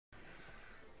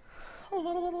Do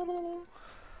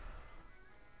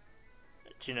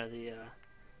you know the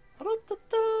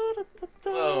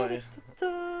Oh, yeah.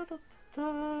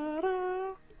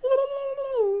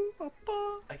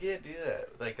 I can't do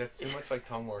that. Like, that's too much like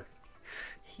tongue work.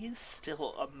 He's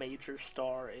still a major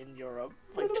star in Europe,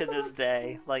 like to this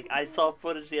day. Like I saw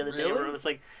footage the other day where it was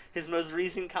like his most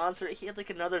recent concert. He had like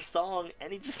another song,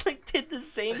 and he just like did the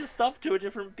same stuff to a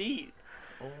different beat.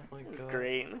 Oh my god, it's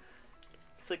great.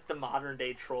 He's like the modern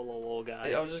day Trollolo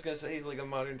guy. I was just gonna say he's like a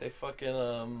modern day fucking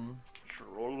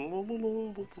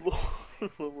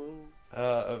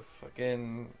a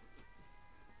fucking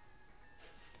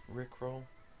Rickroll.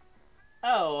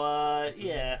 Oh,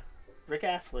 yeah. Rick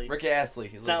Astley. Rick Astley.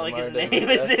 He's It's like not like his Rick name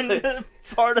is in Astley. the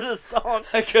part of the song.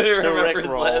 I couldn't remember his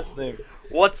Rickroll. last name.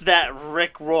 What's that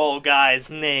Rickroll guy's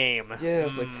name? Yeah, I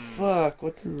was like, fuck.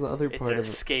 What's his other part of it? It's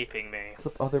escaping me. What's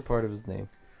the other part of his name?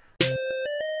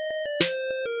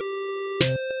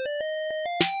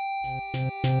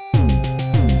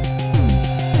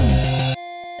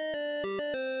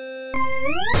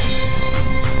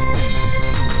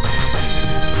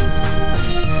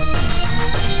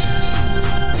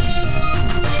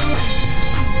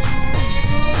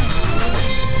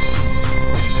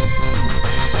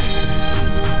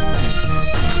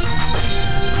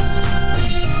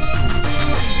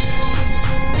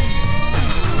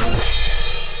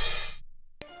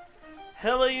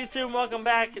 Hello YouTube, welcome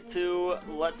back to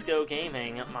Let's Go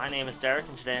Gaming. My name is Derek,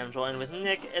 and today I'm joined with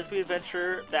Nick as we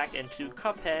adventure back into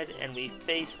Cuphead and we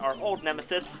face our old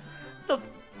nemesis, the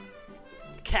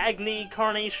Cagney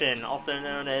Carnation, also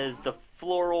known as the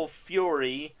Floral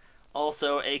Fury,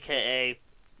 also aka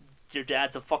your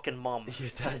dad's a fucking mum. Your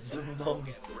dad's a mum.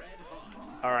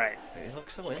 Alright. He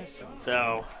looks so innocent.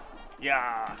 So,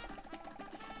 yeah.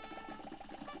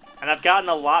 And I've gotten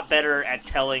a lot better at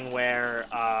telling where,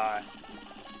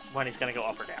 when he's gonna go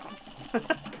up or down.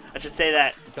 I should say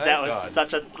that. That was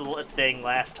such a thing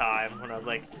last time when I was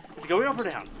like, is he going up or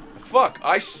down? Fuck,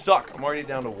 I suck. I'm already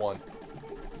down to 1.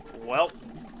 Well,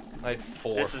 I had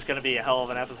 4. this is gonna be a hell of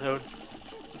an episode.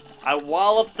 I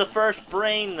walloped the first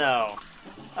brain, though. Oh,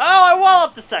 I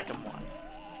walloped the second one.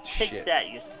 Take Shit. that,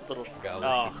 you little... Got a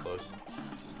little too close.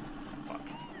 Fuck.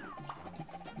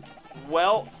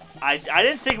 Well, I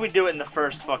didn't think we'd do it in the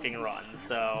first fucking run,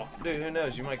 so... Dude, who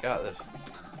knows? You might got this.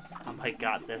 I might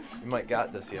got this. You might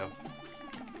got this, yo.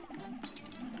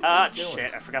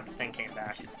 Shit, I forgot the thing came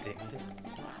back. You dingus.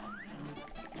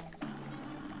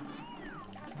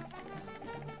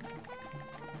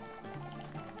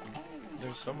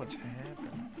 There's so much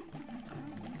happening.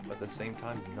 But at the same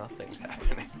time, nothing's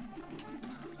happening.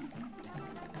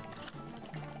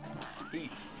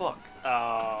 Eat fuck.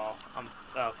 Oh,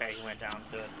 okay, he went down.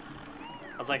 Good.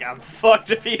 I was like, I'm fucked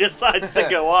if he decides to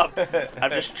go up.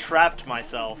 I've just trapped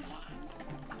myself.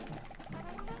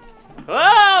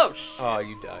 Oh, shit. Oh,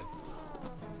 you died.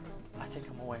 I think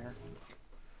I'm aware.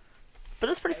 But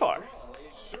that's pretty far.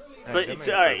 Hey, But that it's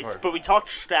made it alright. hard. But we talked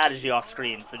strategy off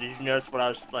screen. So did you notice what I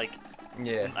was like?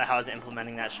 Yeah. How I was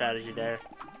implementing that strategy there?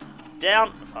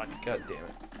 Down. Fuck. God damn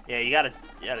it. Yeah,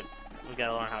 we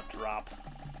gotta learn how to drop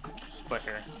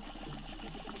quicker.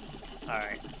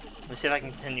 Alright. Let me see if I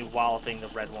can continue walloping the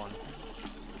red ones.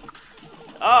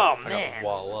 Oh, I man. got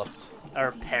walloped.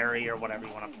 Or parry, or whatever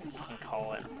you want to fucking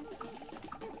call it.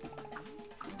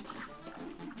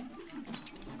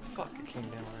 Fuck, it came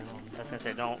down right on me. I was gonna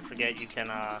say, don't forget you can,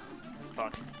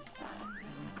 fuck.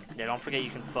 Yeah, don't forget you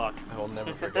can fuck. I will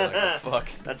never forget I can fuck.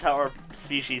 That's how our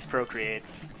species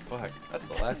procreates. Fuck. That's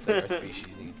the last thing our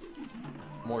species needs.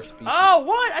 More species. Oh,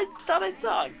 what? I thought I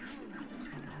ducked.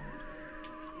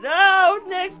 No,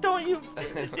 Nick, don't you...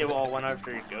 They all went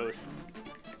after your ghost.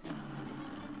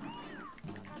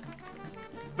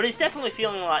 But he's definitely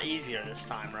feeling a lot easier this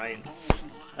time, right?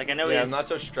 Like, I know yeah, he's... I'm not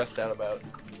so stressed out about it.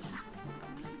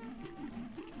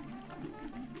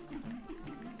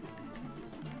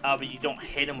 Oh, but you don't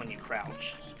hit him when you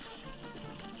crouch.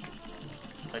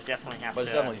 So I definitely have But to...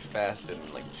 it's definitely fast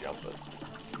and, like, jump it.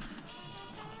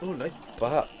 Oh, nice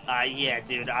bop. Yeah,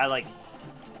 dude, I, like...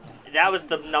 That was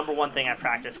the #1 thing I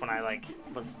practiced when I, like,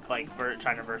 was, like,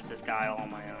 trying to verse this guy all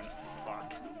on my own.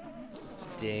 Fuck.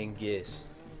 Dingus.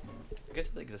 I get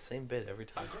to, like, the same bit every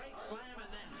time.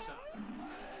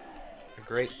 A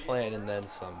great plan and then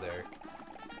some, Derek.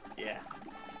 Yeah.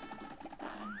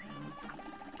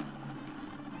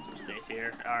 So we're safe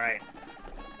here. Alright.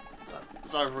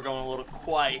 Sorry if we're going a little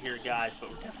quiet here, guys, but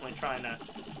we're definitely trying to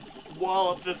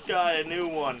wallop this guy a new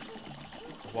one.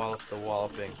 Wallop the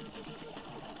walloping.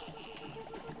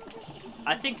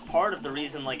 I think part of the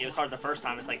reason, like, it was hard the first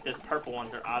time is, like, those purple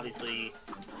ones are obviously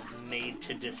made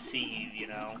to deceive, you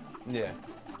know? Yeah.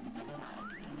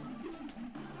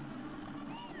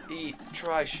 Eat.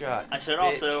 Try shot. I should bitch.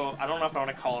 also, I don't know if I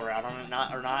want to call her out on it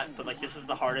or not, but like this is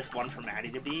the hardest one for Maddie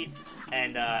to beat,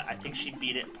 and I think she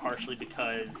beat it partially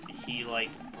because he like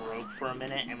broke for a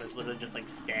minute and was literally just like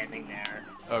standing there.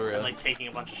 Oh really? And like taking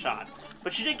a bunch of shots.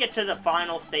 But she did get to the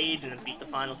final stage and then beat the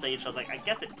final stage. So I was like, I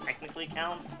guess it technically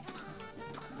counts.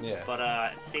 Yeah. But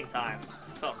at the same time,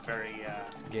 it felt very.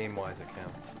 Game-wise, it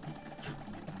counts.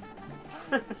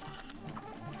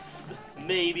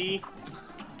 Maybe.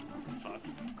 Fuck.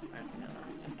 Yeah, that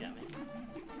was gonna get me.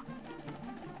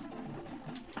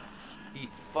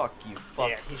 Eat. Fuck you. Fuck.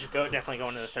 Yeah, he should definitely go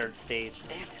into the third stage.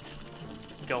 Damn it.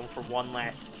 Going for one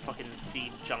last fucking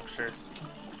seed juncture.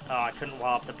 Oh, I couldn't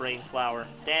wall up the brain flower.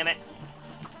 Damn it.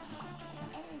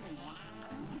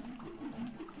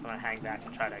 I'm gonna hang back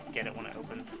and try to get it when it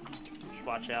opens. Just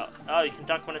watch out. Oh, you can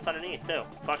duck when it's underneath, too.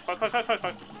 Fuck, fuck, fuck, fuck, fuck,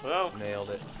 fuck. Whoa.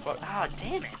 Nailed it. Fuck. Oh,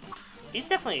 damn it. He's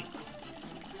definitely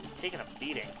taking a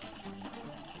beating.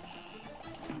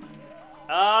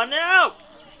 Oh, no!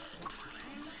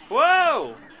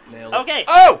 Whoa! Nailed it. Okay.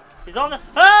 Oh! He's on the...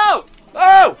 Oh!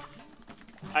 Oh!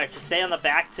 Alright, so stay on the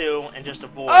back, too, and just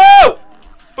avoid. Oh!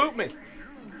 Boot me.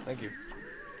 Thank you.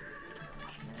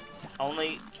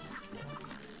 Only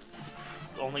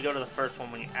go to the first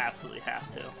one when you absolutely have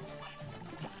to.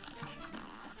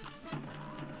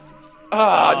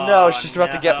 Oh, no, Oh, she's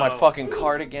about to get my no. fucking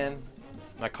cardigan.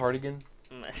 My cardigan?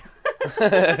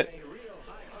 I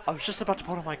was just about to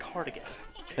put on my cardigan.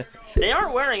 They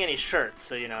aren't wearing any shirts,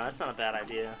 so, you know, that's not a bad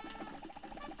idea.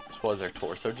 So was their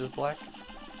torso just black?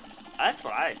 That's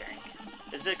what I think.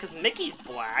 Is it because Mickey's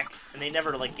black, and they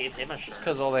never, like, gave him a shirt? It's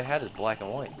because all they had is black and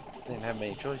white. They didn't have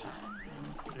many choices.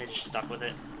 And they just stuck with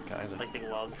it, Kind of. like the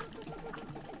gloves.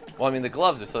 Well, I mean, the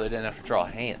gloves are so they didn't have to draw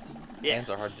hands. Yeah. Hands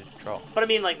are hard to draw. But, I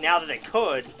mean, like, now that they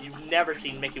could, you've never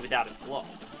seen Mickey without his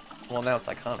gloves, Well, now it's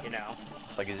iconic. you know?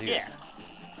 It's like his ears. Yeah.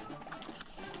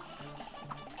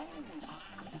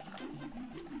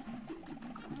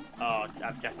 Oh,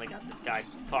 I've definitely got this guy.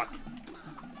 Fuck.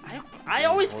 I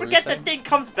always What were you forget saying? that thing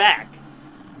comes back.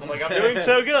 I'm like, I'm doing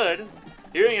so good.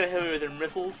 You ain't gonna hit me with your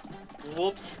missiles.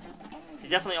 Whoops. He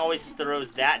definitely always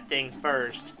throws that thing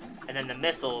first, and then the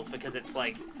missiles, because it's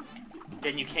like,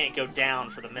 then you can't go down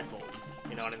for the missiles.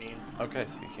 You know what I mean? Okay,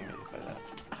 so you can't get hit by that.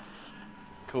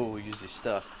 Cool, use your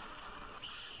stuff.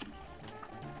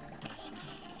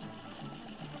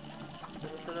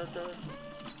 Damn it. Oh,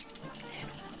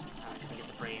 I couldn't get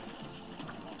the brain.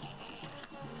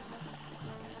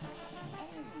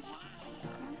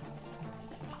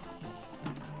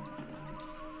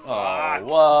 Oh, Fuck.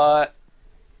 what?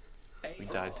 We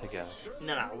died together.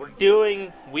 No,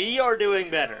 we are doing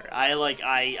better.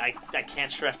 I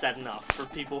can't stress that enough. For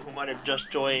people who might have just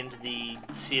joined the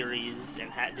series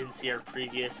and didn't see our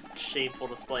previous shameful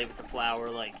display with the flower,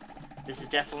 like, this is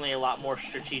definitely a lot more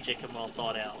strategic and well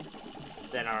thought out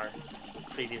than our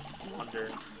previous blunder.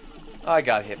 I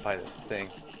got hit by this thing.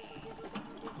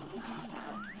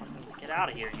 Fucking get out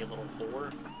of here, you little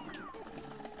whore.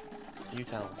 You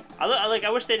tell him. I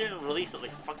wish they didn't release it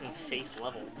like fucking face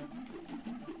level.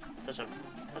 Such a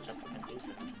fucking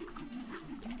nuisance.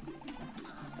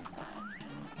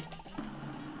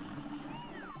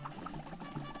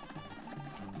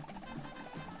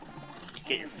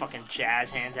 Get your fucking jazz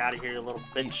hands out of here, you little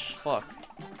bitch. Fuck.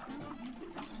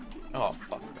 Oh,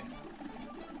 fuck, man.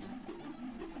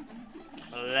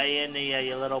 Lay in there,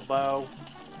 you little bow.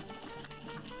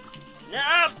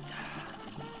 No!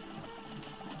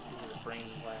 The brains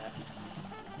last.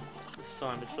 This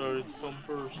time decided to come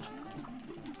first.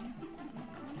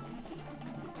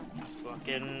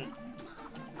 Fucking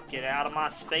get out of my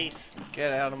space.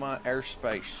 Get out of my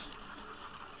airspace.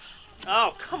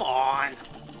 Oh, come on!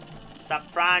 Stop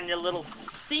frying your little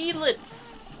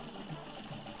seedlets!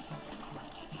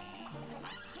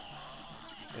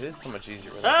 It is so much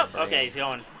easier Oh, without the brain. okay, he's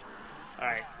going.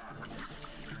 Alright,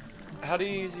 How do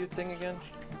you use your thing again?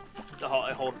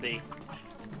 hold B.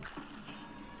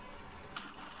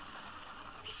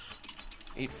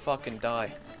 Eat fucking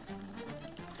die.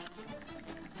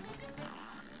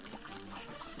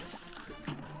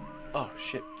 Oh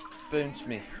shit. Boons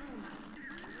me.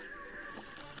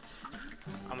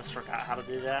 I almost forgot how to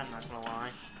do that, I'm not gonna lie.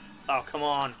 Oh, come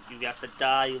on. You have to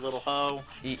die, you little hoe.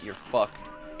 Eat your fuck.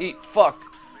 Eat fuck.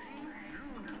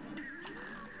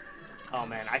 Oh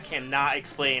man, I cannot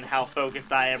explain how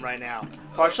focused I am right now.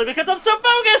 Partially because I'm so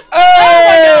focused! Hey!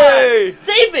 Oh my god!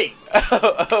 Save me!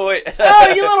 Oh wait.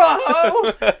 Oh, you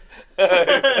little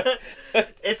hoe!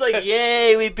 It's like,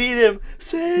 yay, we beat him!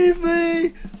 Save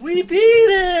me! We beat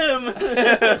him!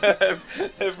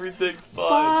 Everything's fine.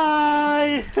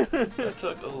 Bye! It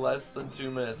took less than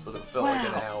 2 minutes, but it felt like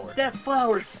an hour. flower. That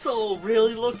flower soul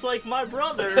really looks like my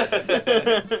brother.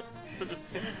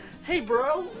 Hey,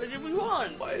 bro, we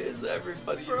won. Why is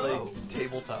everybody Bro. like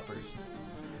tabletoppers?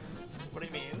 What do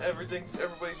you mean?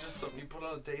 Everybody's just something you put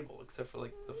on a table, except for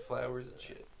like the flowers and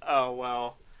shit. Oh,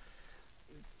 well.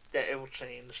 It will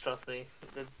change, trust me.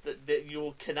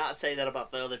 You cannot say that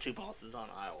about the other two bosses on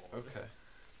Isle. Okay.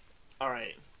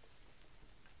 Alright.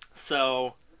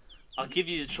 So, I'll give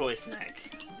you the choice,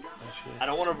 Nick. Oh shit. I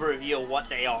don't want to reveal what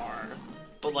they are,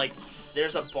 but like,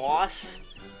 there's a boss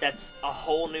that's a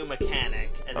whole new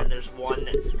mechanic, and then there's one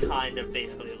that's kind of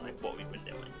basically like what we've been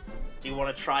doing. Do you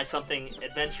want to try something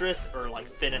adventurous, or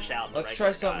like finish out the Let's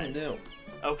try something guys? new.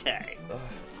 Okay.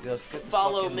 Yeah, let's get this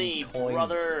Follow fucking me, coin.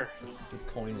 brother. Let's get this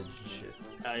coinage and shit.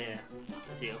 Oh yeah.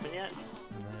 Is he open yet?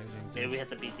 No, Maybe we have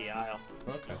to beat the aisle.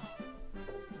 Okay.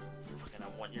 Fucking,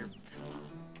 I want your.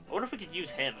 I wonder if we could use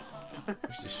him.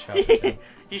 Let's just chop it down.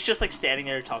 He's just like standing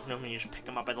there talking to him, and you just pick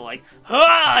him up by the leg.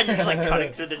 Ah! And you're just like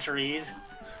cutting through the trees.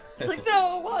 He's like,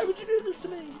 no, why would you do this to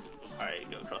me? Alright,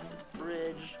 go across this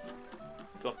bridge.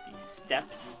 Go up these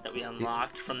steps that we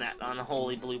unlocked from that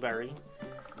unholy blueberry.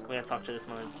 We gotta talk to this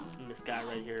guy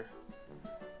right here.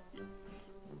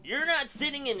 You're not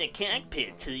sitting in the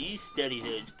cockpit till you study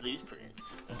those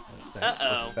blueprints.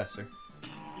 Professor.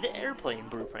 The airplane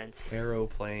blueprints.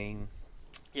 Aeroplane.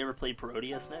 You ever played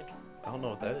Parodius, Nick? I don't know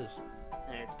what that is.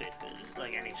 It's basically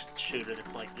like any shooter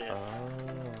that's like this. Oh.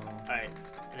 Alright,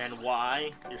 and then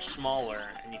Y, you're smaller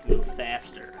and you can move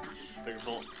faster, but your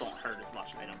bullets don't hurt as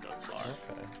much and they don't go as far.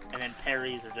 Okay. And then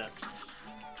parries are just,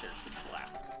 they're just a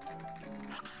slap.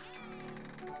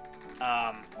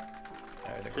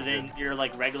 Right, So then your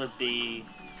like regular B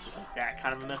is like that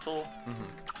kind of a missile.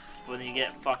 But then you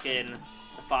get fucking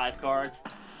the 5 cards,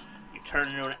 you turn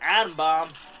into an atom bomb.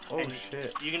 Oh and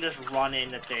shit. You can just run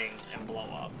into things and blow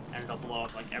up, and it'll blow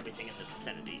up like everything in the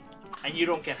vicinity. And you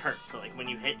don't get hurt, so like when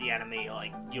you hit the enemy,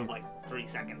 like you have like 3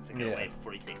 seconds to get away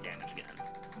before you take damage again.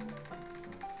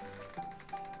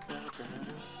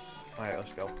 Alright,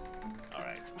 let's go.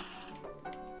 Alright.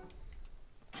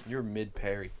 You're mid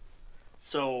parry.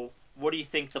 So, what do you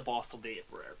think the boss will be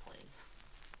if we're airplanes?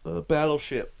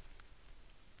 Battleship.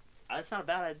 That's not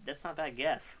a bad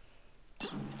guess.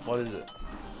 What is it?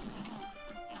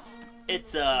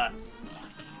 It's a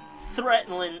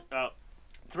threatening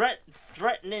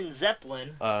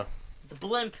Zeppelin. It's a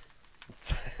blimp.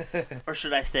 Or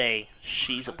should I say,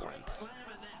 she's a blimp?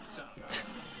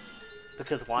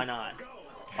 Because why not?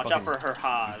 Watch out for her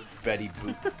Haas. Betty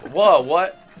Boop. Whoa,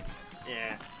 what?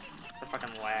 Yeah. Her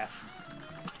fucking laugh.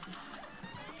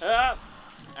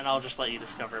 And I'll just let you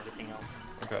discover everything else.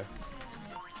 Okay.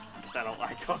 Because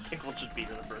I don't think we'll just beat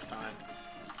her the first time.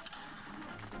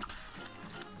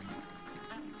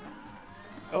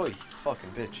 Oh, you fucking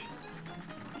bitch.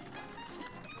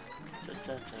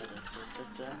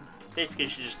 Basically,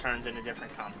 she just turns into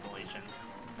different constellations.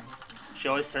 She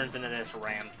always turns into this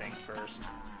ram thing first.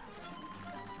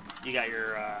 You got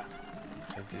your, I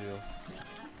do.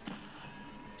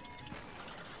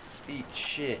 Eat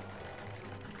shit.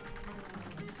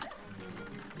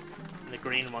 And the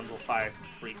green ones will fire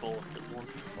 3 bullets at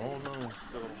once. Oh no.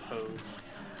 It's a little hose.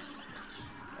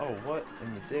 Oh, what?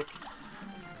 In the dick?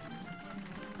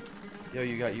 Yo,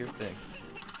 you got your thing.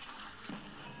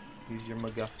 Use your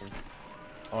MacGuffin.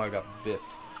 Oh, I got bipped.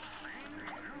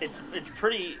 It's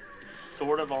pretty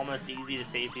sort of almost easy to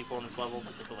save people in this level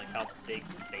because of like how big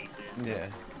the space is. Yeah.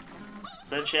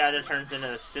 So then she either turns into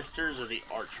the sisters or the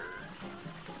archer.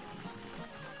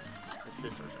 The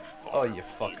sisters are far you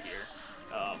fuck. easier.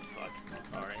 Oh fuck! I'm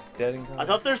sorry. Dead and gone. I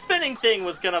thought their spinning thing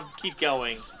was gonna keep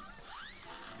going.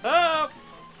 Oh!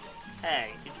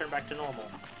 Hey, you turn back to normal.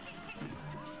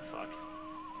 Fuck.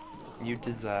 You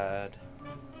desired.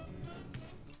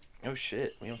 Oh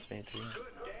shit, we almost made it to you.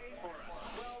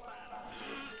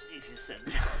 Easier said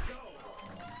than done.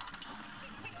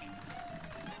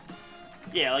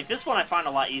 Yeah, like this one I find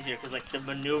a lot easier because like the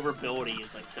maneuverability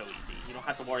is like so easy. You don't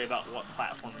have to worry about what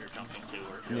platform you're jumping to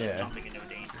or if you're like, jumping into a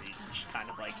danger. You can just kind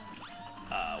of like,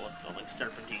 what's it called, like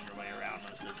serpentine your way around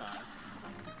most of the time.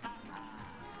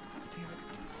 Damn it.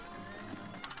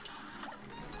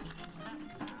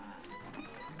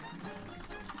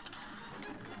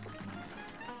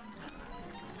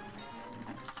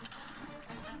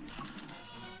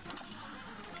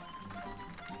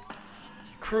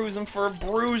 Cruising for a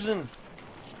bruising.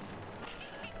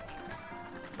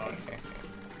 Fuck.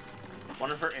 One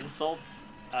of her insults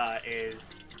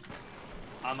is,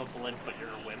 I'm a blimp, but you're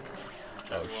a wimp.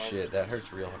 Oh shit, that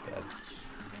hurts real bad.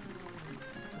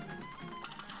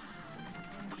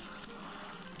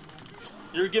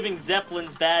 You're giving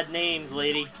Zeppelins bad names,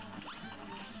 lady.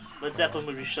 Led Zeppelin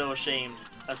would be so ashamed.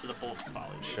 That's what the bolts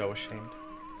follow you. Show ashamed.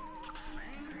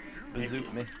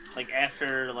 Bazoot me. Like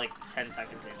after like 10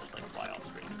 seconds, they just like fly off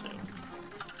screen too.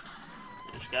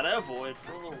 So you just gotta avoid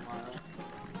for a little while.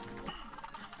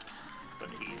 But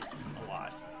he's a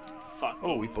lot. Fuck.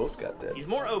 Oh, we both got dead. He's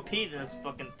more OP than his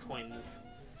fucking twins.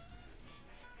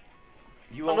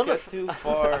 You won't get too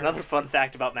far. Another fun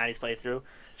fact about Maddie's playthrough: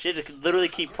 she had to literally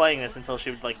keep playing this until she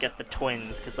would like get the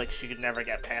twins, because like she could never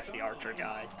get past the archer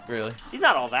guy. Really? He's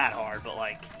not all that hard, but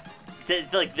like,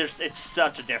 it's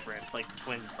such a difference. Like the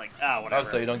twins, it's like whatever. Oh,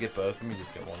 so you don't get both of them, you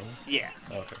just get one of them? Yeah.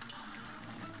 Okay.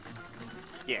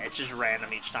 Yeah, it's just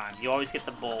random each time. You always get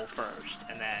the bull first,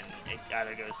 and then it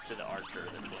either goes to the archer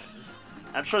or the twins.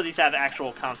 I'm sure these have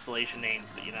actual constellation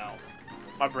names, but you know,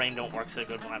 my brain don't work so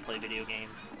good when I play video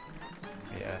games.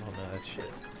 Yeah, I don't know that shit.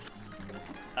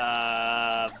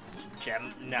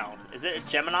 No. Is it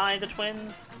Gemini, the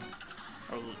twins?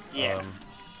 Or, yeah.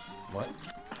 What?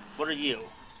 What are you?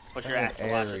 What's your I'm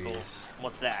astrological? Aries.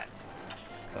 What's that?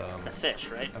 It's a fish,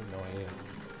 right? I have no idea.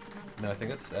 No, I think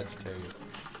that's Sagittarius.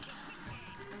 It's a fish.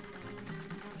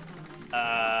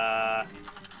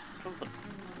 What's the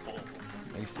bull?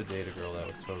 I used to date a girl that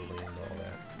was totally into all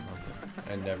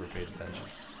that. I never paid attention.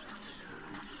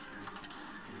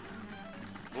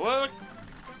 What?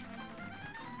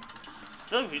 I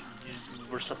feel like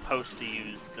we're supposed to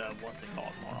use the what's it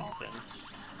called more often.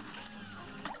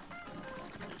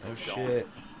 Oh shit.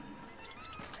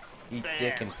 Eat Bam.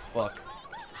 dick and fuck.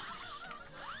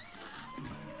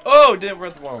 Oh, didn't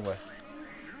run the wrong way.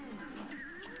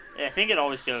 Yeah, I think it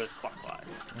always goes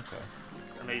clockwise. Okay.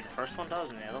 Or maybe the first one does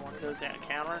and the other one goes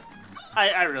counter.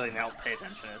 I really don't pay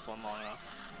attention to this one long enough.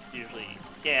 It's usually,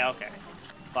 yeah, okay.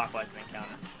 Clockwise and then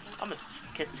counter. I'm gonna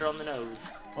kiss her on the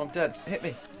nose. Oh, I'm dead. Hit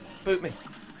me. Boot me.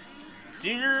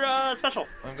 Do your special.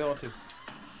 I'm going to.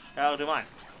 I'll do mine.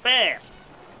 Bam!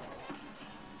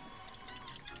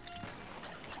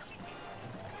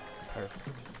 Perfect.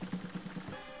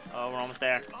 Oh, we're almost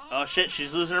there. Oh shit,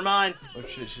 she's losing her mind. Oh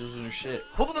shit, she's losing her shit.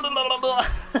 Fucking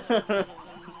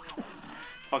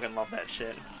love that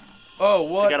shit. Oh,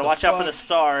 what? So you gotta watch out for the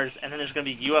stars, and then there's gonna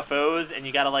be UFOs, and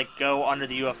you gotta like go under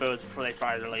the UFOs before they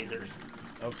fire their lasers.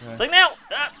 Okay. It's like now!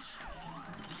 Ah!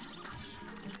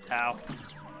 Ow.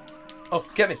 Oh,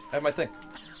 get me! I have my thing.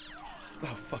 Oh,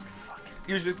 fuck. Fuck.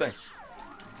 Use your thing.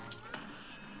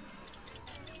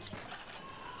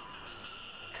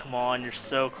 Come on, you're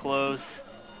so close.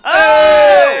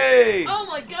 Hey! Oh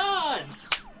my god!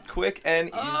 Quick and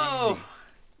easy. Oh!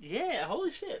 Yeah, holy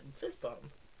shit. Fist bump.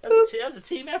 That was a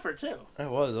team effort, too. That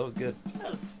was good.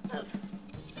 That was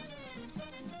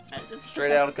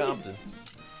Straight out of Compton.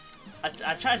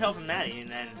 I tried helping Maddie,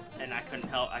 and I couldn't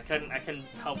help. I couldn't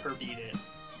help her beat it.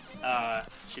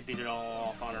 She beat it all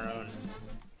off on her own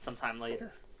sometime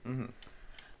later. Mm-hmm.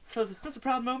 So that's a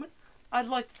proud moment. I'd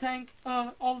like to thank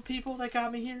all the people that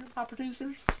got me here, my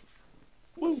producers.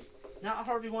 Woo! Not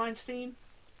Harvey Weinstein.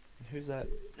 Who's that?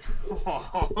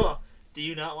 Do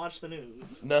you not watch the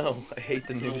news? No, I hate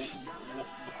the news.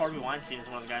 Harvey Weinstein is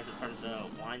one of the guys that started the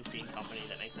Weinstein Company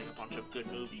that makes like a bunch of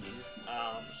good movies.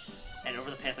 And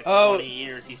over the past like 20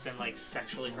 years, he's been like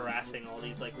sexually harassing all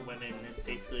these like women, and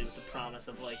basically with the promise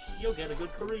of like you'll get a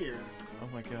good career. Oh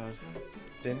my god!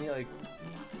 Didn't he like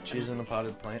jizz in a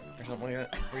potted plant or something like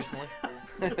that recently?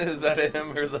 Is that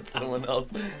him or is that someone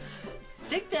else?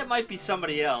 I think that might be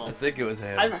somebody else. I think it was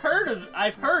him. I've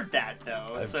heard that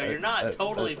though, so you're not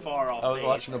totally far off. I was base.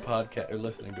 watching a podcast or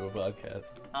listening to a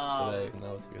podcast today, and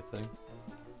that was a good thing.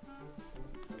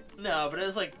 No, but it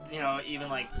was like, you know, even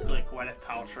like Gwyneth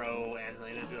Paltrow,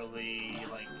 Angelina Jolie,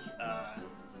 like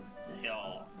they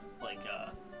all like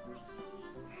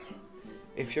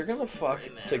If you're gonna fuck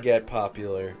to get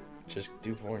popular, just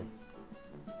do porn.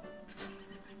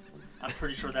 I'm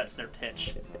pretty sure that's their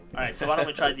pitch. Alright, so why don't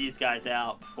we try these guys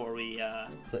out before we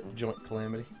Joint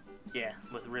calamity. yeah,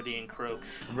 with Ribby and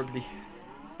Croaks. Ribby.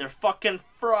 They're fucking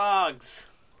frogs.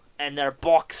 And they're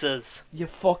boxers. You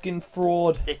fucking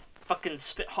fraud. They fucking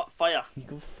spit hot fire. You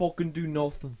can fucking do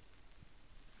nothing.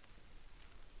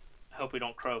 I hope we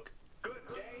don't croak.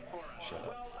 Shut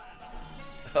up.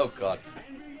 Oh god.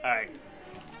 Alright.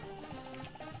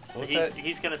 So What's that?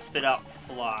 he's gonna spit out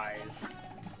flies.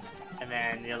 And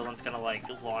then the other one's gonna like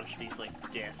launch these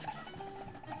like discs.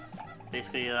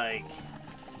 Basically like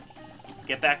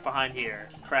get back behind here,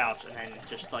 crouch, and then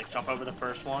just like jump over the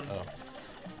first one. Oh.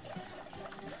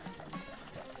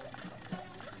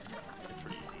 It's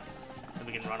pretty easy. Then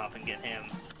we can run up and get him.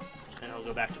 And he'll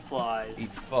go back to flies.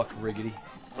 Eat fuck, Riggedy.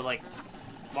 But like,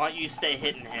 why don't you stay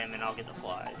hitting him and I'll get the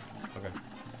flies. Okay.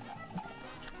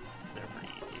 So they're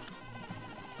pretty easy.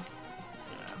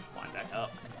 So wind back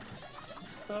up.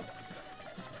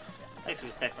 guess we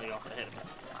technically also hit him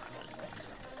at this time.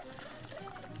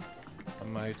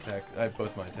 My attack,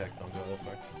 both my attacks don't go that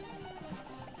far.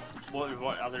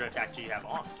 What other attack do you have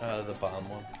on? The bomb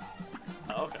one.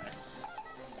 Oh, okay.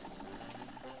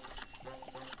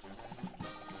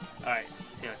 Alright,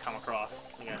 he's gonna come across.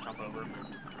 We gotta jump over.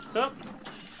 Oop.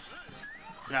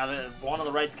 So now one on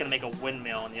the right's gonna make a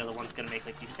windmill, and the other one's gonna make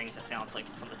like these things that bounce like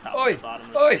from the top to the bottom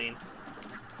of the screen.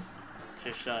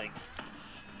 Just like...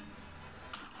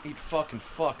 Eat fucking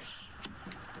fuck.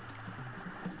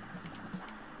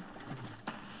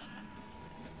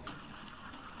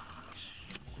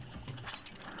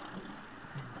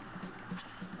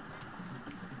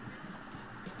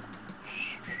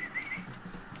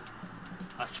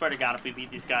 I swear to God, if we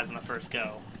beat these guys in the first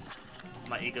go,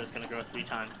 my ego's gonna grow 3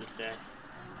 times this day.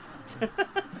 I'm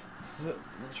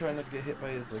trying not to get hit by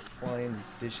his like flying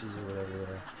dishes or whatever they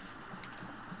are.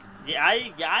 Yeah,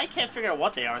 I can't figure out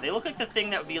what they are. They look like the thing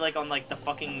that would be like on like the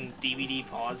fucking DVD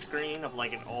pause screen of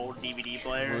like an old DVD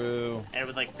player. True. And it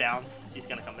would like bounce. He's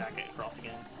gonna come back across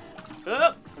again.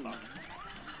 Oh, fuck.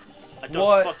 I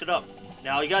fucked it up.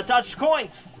 Now you gotta dodge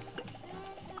coins!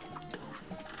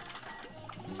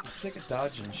 I'm sick of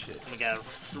dodging shit. You gotta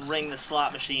ring the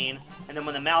slot machine, and then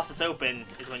when the mouth is open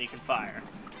is when you can fire.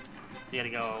 You gotta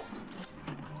go...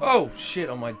 Oh, shit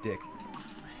on my dick.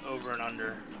 Over and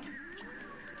under.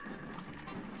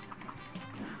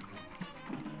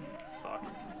 Fuck.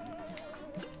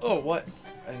 Oh, what?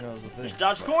 I didn't know it was a thing. Just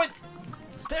dodge coins!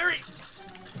 Parry!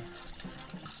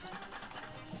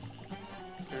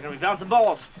 There's gonna be bouncing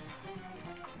balls.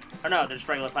 Or no, they're just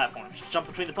regular platforms. Just jump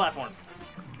between the platforms.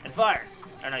 And fire!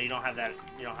 Or no, you don't have that.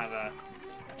 You don't have a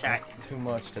attack. That's too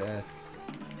much to ask.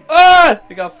 Ah!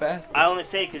 They got fast. I only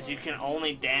say because you can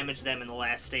only damage them in the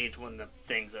last stage when the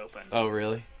thing's open. Oh,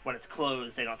 really? When it's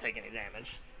closed, they don't take any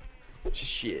damage.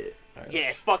 Shit. Right, yeah,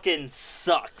 it fucking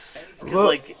sucks. Because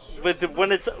like,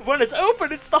 when it's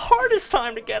open, it's the hardest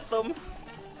time to get them.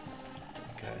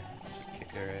 Okay, should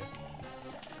kick their ass.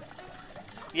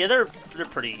 Yeah, they're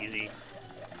pretty easy,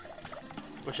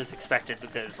 which is expected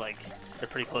because like they're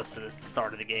pretty close to the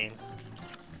start of the game.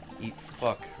 Eat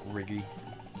fuck, Riggy.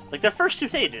 Like the first 2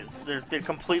 stages, they're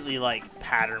completely like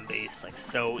pattern based, like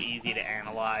so easy to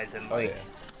analyze and like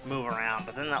move around.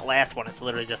 But then that last one, it's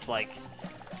literally just like,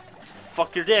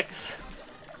 fuck your dicks.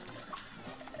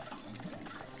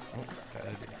 Oh, bad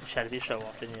idea. You tried to be a show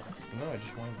off, didn't you? No, I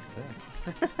just wanted to think.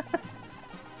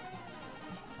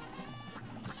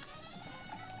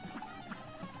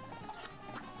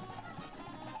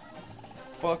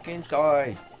 Fucking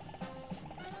die,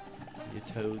 you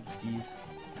toad skis.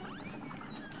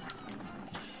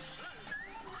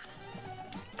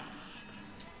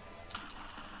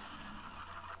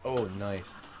 Oh,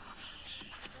 nice.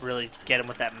 Really get him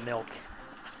with that milk.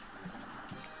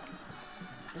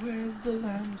 Where's the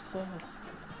lamb sauce?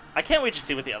 I can't wait to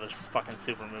see what the other fucking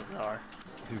super moves are.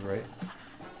 Dude, right?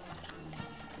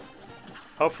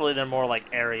 Hopefully they're more like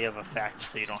area of effect,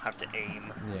 so you don't have to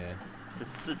aim. Yeah.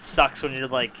 It sucks when you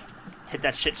like hit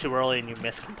that shit too early and you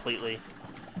miss completely.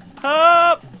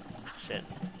 Up! Shit.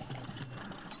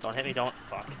 Don't hit me, don't.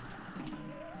 Fuck.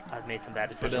 I've made some bad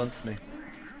decisions. Pronounce me.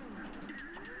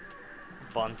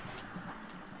 Bunts.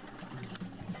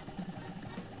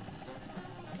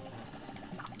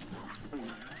 Don't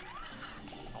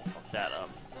fuck that up.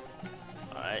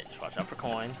 Alright, just watch out for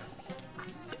coins.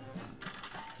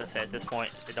 So I say at this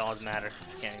point, it don't matter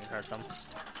because we can't even hurt them.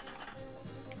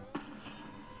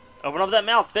 Open up that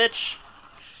mouth, bitch!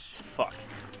 Fuck.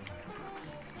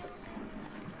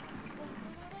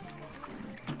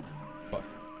 Fuck.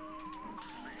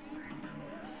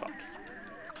 Fuck.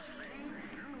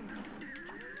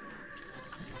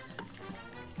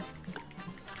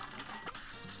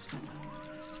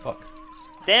 Fuck.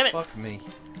 Damn it! Fuck me.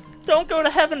 Don't go to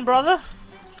heaven, brother!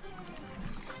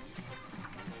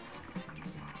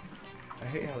 I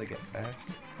hate how they get fast.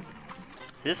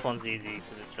 So this one's easy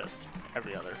because it's just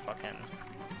every other fucking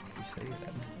You say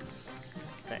that.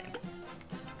 thing.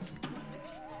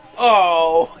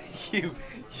 Oh, you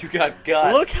got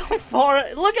got. Look how far!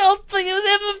 Look how thing it was in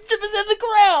the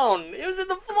ground. It was in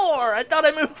the floor. I thought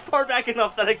I moved far back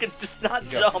enough that I could just not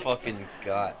You jump. got fucking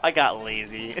got. I got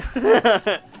lazy. It's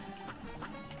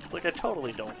like I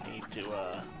totally don't need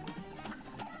to.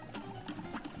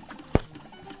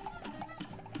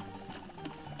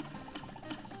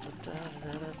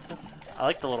 I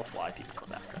like the little fly people in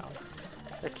the background.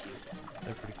 They're cute.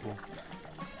 They're pretty cool.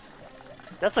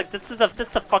 That's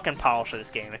the fucking polish of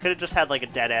this game. It could have just had like a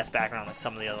dead ass background like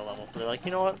some of the other levels, but they're like, you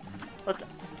know what?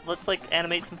 Let's like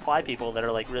animate some fly people that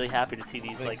are like really happy to see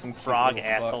these like frog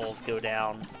assholes go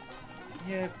down.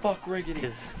 Yeah, fuck Riggedy.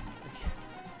 Because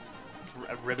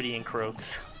Ribbity and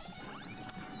Croaks.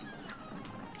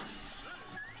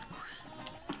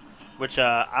 Which,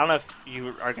 I don't know if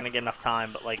you are going to get enough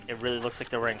time, but, like, it really looks like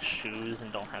they're wearing shoes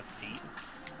and don't have feet.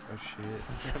 Oh,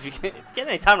 shit. So if you get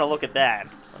any time to look at that,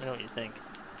 let me know what you think.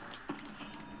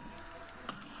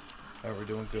 Alright, we're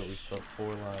doing good. We still have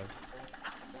 4 lives.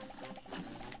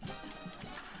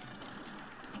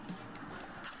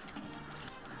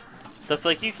 So if,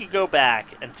 like, you could go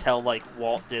back and tell, like,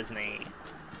 Walt Disney,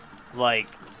 like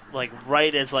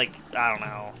right as, like, I don't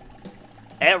know,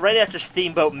 right after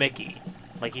Steamboat Mickey,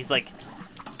 like, he's, like,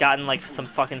 gotten, like, some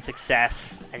fucking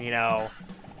success, and, you know,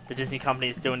 the Disney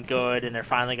company's doing good, and they're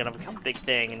finally gonna become a big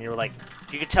thing, and you're like,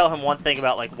 if you could tell him one thing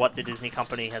about, like, what the Disney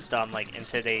company has done, like, in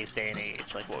today's day and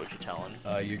age, like, what would you tell him?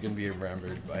 You're gonna be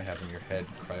remembered by having your head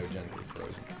cryogenically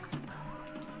frozen.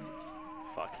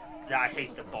 Fuck. I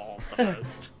hate the balls the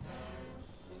most.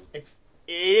 It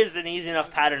is an easy enough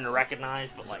pattern to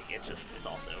recognize, but, like, it's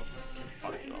also, it can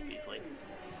fuck you up easily.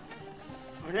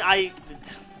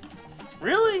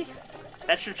 Really?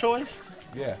 That's your choice?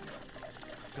 Yeah.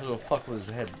 Because it'll fuck with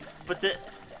his head.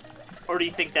 Or do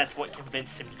you think that's what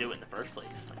convinced him to do it in the first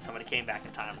place? Like, somebody came back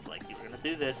in time and was like, you were going to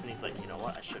do this, and he's like, you know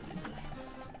what, I should do this.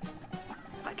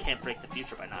 I can't break the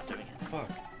future by not doing it. Fuck.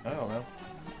 I don't know.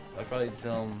 I'd probably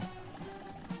tell him,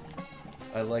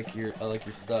 I like your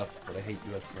stuff, but I hate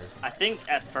you as a person. I think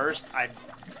at first I'd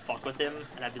fuck with him,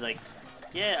 and I'd be like,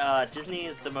 yeah, Disney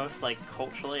is the most, like,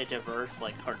 culturally diverse,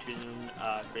 like, cartoon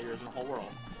creators in the whole world.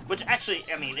 Which, actually,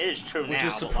 I mean, it is true now. Which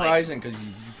is surprising, because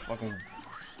you fucking...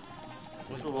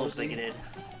 Was a little bigoted.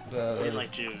 He didn't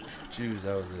like Jews. Jews,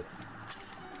 that was it.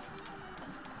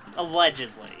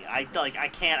 Allegedly. I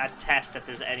can't attest that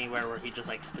there's anywhere where he just,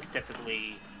 like,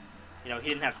 specifically... You know, he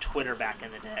didn't have Twitter back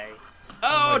in the day.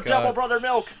 Oh, Double Brother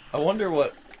Milk! I wonder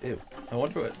what... Ew. I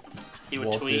wonder what he would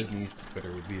Walt tweet. Disney's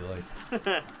Twitter would be like.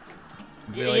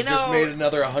 Be You like, know, just made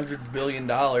another $100 billion,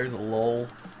 lol.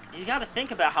 You gotta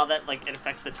think about how that, like, it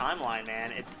affects the timeline,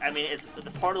 man. It's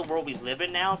the part of the world we live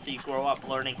in now, so you grow up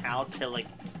learning how to, like,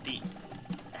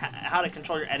 how to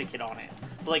control your etiquette on it.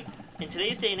 But, like, in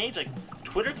today's day and age, like,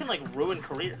 Twitter can, like, ruin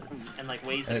careers in, like,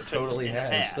 ways and that it totally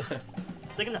has.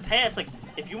 It's like, in the past, like,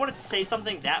 if you wanted to say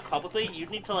something that publicly, you'd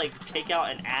need to, like, take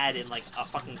out an ad in, like, a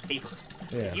fucking paper.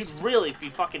 Yeah. You'd really be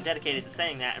fucking dedicated to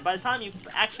saying that, and by the time you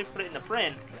actually put it in the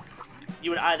print, you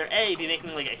would either A, be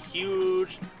making, like, a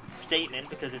huge statement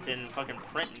because it's in fucking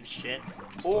print and shit,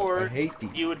 or I hate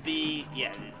these. you would be,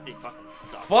 yeah, they fucking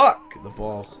suck. Fuck the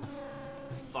balls.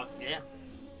 Fuck, yeah.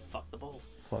 Fuck the balls.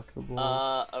 Fuck the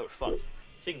balls. Oh, fuck.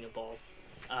 Speaking of balls,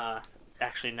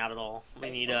 actually not at all. We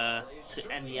need, to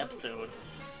end the episode.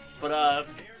 But,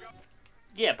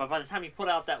 yeah, but by the time you put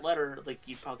out that letter, like,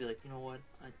 you'd probably be like, you know what,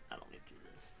 I don't need to do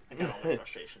this. I got all my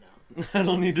frustration out. I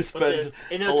don't need to spend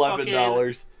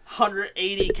 $11.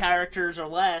 180 characters or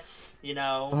less, you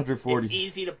know. 140. It's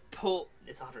easy to pull.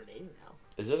 It's 180 now.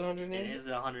 Is it 180? It is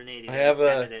 180. I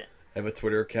have a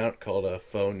Twitter account called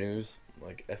Faux News,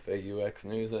 like FAUX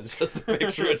News. That's just a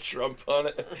picture of Trump on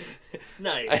it.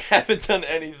 Nice. I haven't done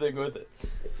anything with it,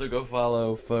 so go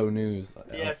follow Faux News.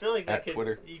 Yeah, I feel like that at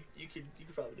Twitter. You could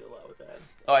probably do a lot with that.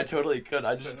 Oh, I totally could.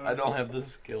 I don't have the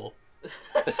skill.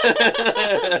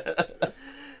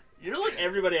 You're like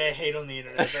everybody I hate on the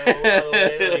internet, though, by the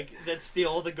way. Like, that steal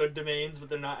all the good domains, but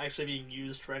they're not actually being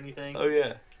used for anything. Oh,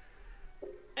 yeah.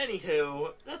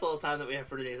 Anywho, that's all the time that we have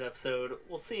for today's episode.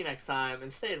 We'll see you next time,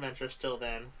 and stay adventurous till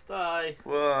then. Bye.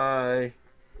 Bye.